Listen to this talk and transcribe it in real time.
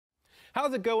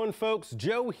How's it going, folks?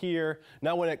 Joe here.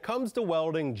 Now, when it comes to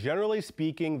welding, generally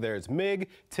speaking, there's MIG,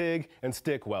 TIG, and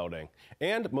stick welding.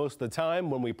 And most of the time,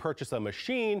 when we purchase a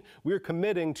machine, we're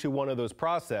committing to one of those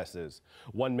processes.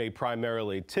 One may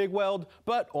primarily TIG weld,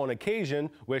 but on occasion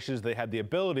wishes they had the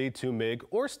ability to MIG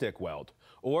or stick weld.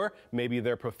 Or maybe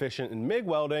they're proficient in MIG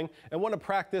welding and want to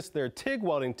practice their TIG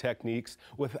welding techniques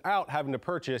without having to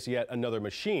purchase yet another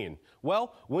machine.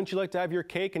 Well, wouldn't you like to have your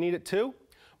cake and eat it too?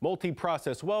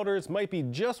 Multi-process welders might be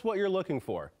just what you're looking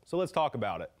for, so let's talk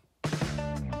about it.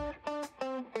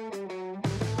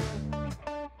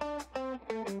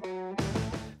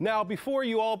 Now, before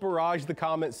you all barrage the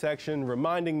comment section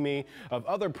reminding me of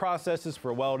other processes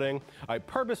for welding, I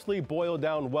purposely boiled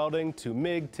down welding to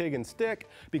MIG, TIG, and stick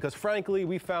because frankly,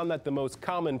 we found that the most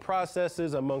common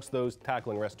processes amongst those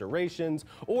tackling restorations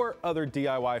or other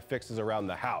DIY fixes around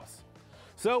the house.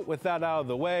 So with that out of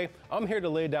the way, I'm here to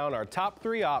lay down our top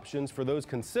 3 options for those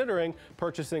considering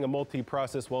purchasing a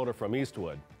multi-process welder from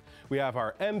Eastwood. We have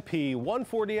our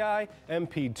MP140i,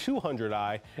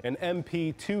 MP200i, and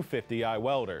MP250i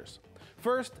welders.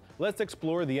 First, let's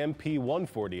explore the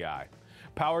MP140i.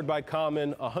 Powered by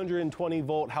common 120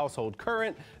 volt household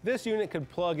current, this unit could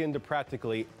plug into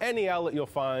practically any outlet you'll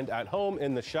find at home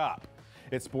in the shop.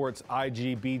 It sports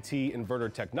IGBT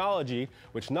inverter technology,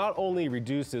 which not only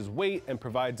reduces weight and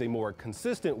provides a more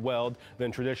consistent weld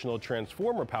than traditional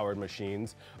transformer-powered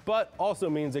machines, but also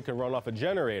means it can run off a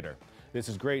generator. This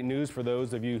is great news for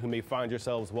those of you who may find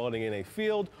yourselves welding in a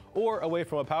field or away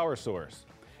from a power source.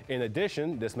 In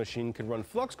addition, this machine can run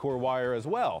flux core wire as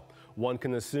well. One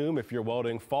can assume if you're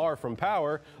welding far from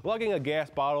power, lugging a gas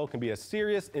bottle can be a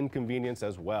serious inconvenience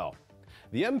as well.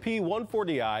 The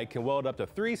MP140i can weld up to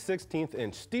 3/16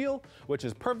 inch steel, which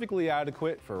is perfectly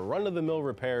adequate for run-of-the-mill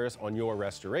repairs on your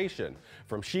restoration,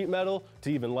 from sheet metal to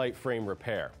even light frame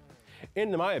repair.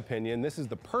 In my opinion, this is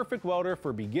the perfect welder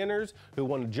for beginners who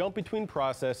want to jump between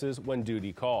processes when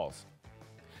duty calls.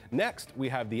 Next, we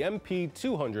have the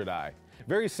MP200i.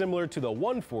 Very similar to the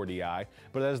 140i,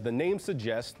 but as the name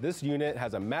suggests, this unit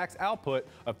has a max output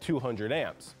of 200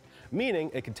 amps, meaning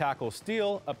it can tackle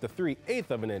steel up to 3/8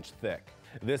 of an inch thick.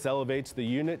 This elevates the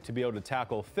unit to be able to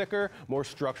tackle thicker, more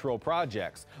structural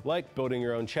projects, like building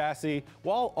your own chassis,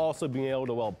 while also being able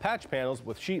to weld patch panels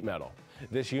with sheet metal.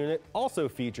 This unit also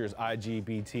features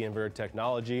IGBT inverter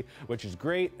technology, which is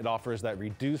great. It offers that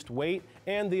reduced weight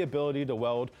and the ability to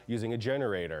weld using a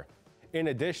generator. In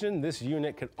addition, this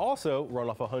unit can also run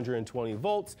off 120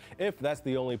 volts if that's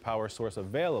the only power source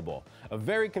available. A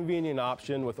very convenient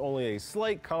option with only a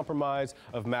slight compromise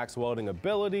of max welding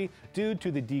ability due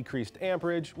to the decreased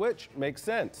amperage, which makes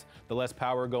sense. The less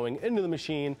power going into the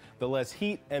machine, the less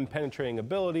heat and penetrating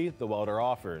ability the welder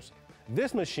offers.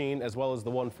 This machine, as well as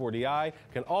the 140i,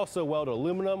 can also weld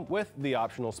aluminum with the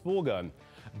optional spool gun.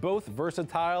 Both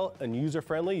versatile and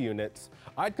user-friendly units,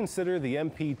 I'd consider the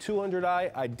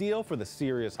MP200i ideal for the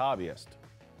serious hobbyist.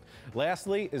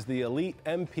 Lastly is the elite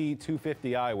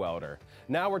MP250i welder.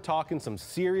 Now we're talking some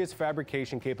serious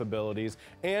fabrication capabilities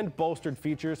and bolstered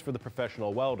features for the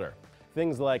professional welder.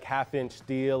 Things like half-inch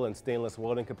steel and stainless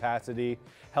welding capacity,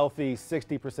 healthy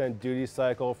 60% duty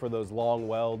cycle for those long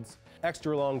welds,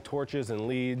 extra long torches and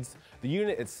leads. The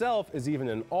unit itself is even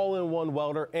an all-in-one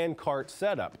welder and cart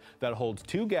setup that holds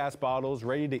 2 gas bottles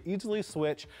ready to easily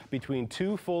switch between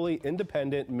 2 fully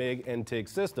independent MIG and TIG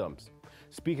systems.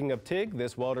 Speaking of TIG,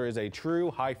 this welder is a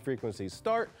true high-frequency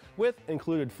start with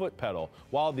included foot pedal,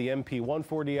 while the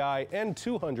MP140i and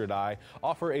 200i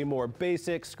offer a more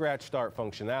basic scratch start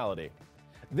functionality.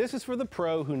 This is for the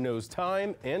pro who knows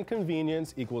time and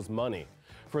convenience equals money.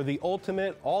 For the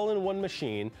ultimate all-in-one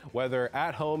machine, whether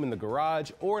at home in the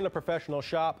garage or in a professional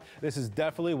shop, this is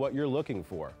definitely what you're looking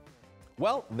for.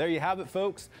 Well, there you have it,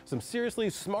 folks. Some seriously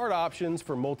smart options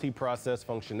for multi-process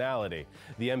functionality.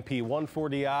 The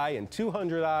MP140i and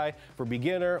 200i for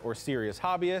beginner or serious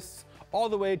hobbyists, all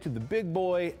the way to the big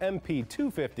boy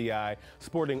MP250i,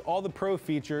 sporting all the pro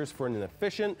features for an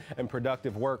efficient and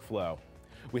productive workflow.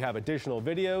 We have additional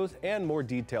videos and more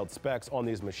detailed specs on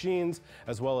these machines,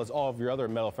 as well as all of your other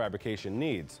metal fabrication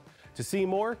needs. To see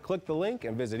more, click the link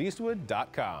and visit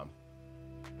eastwood.com.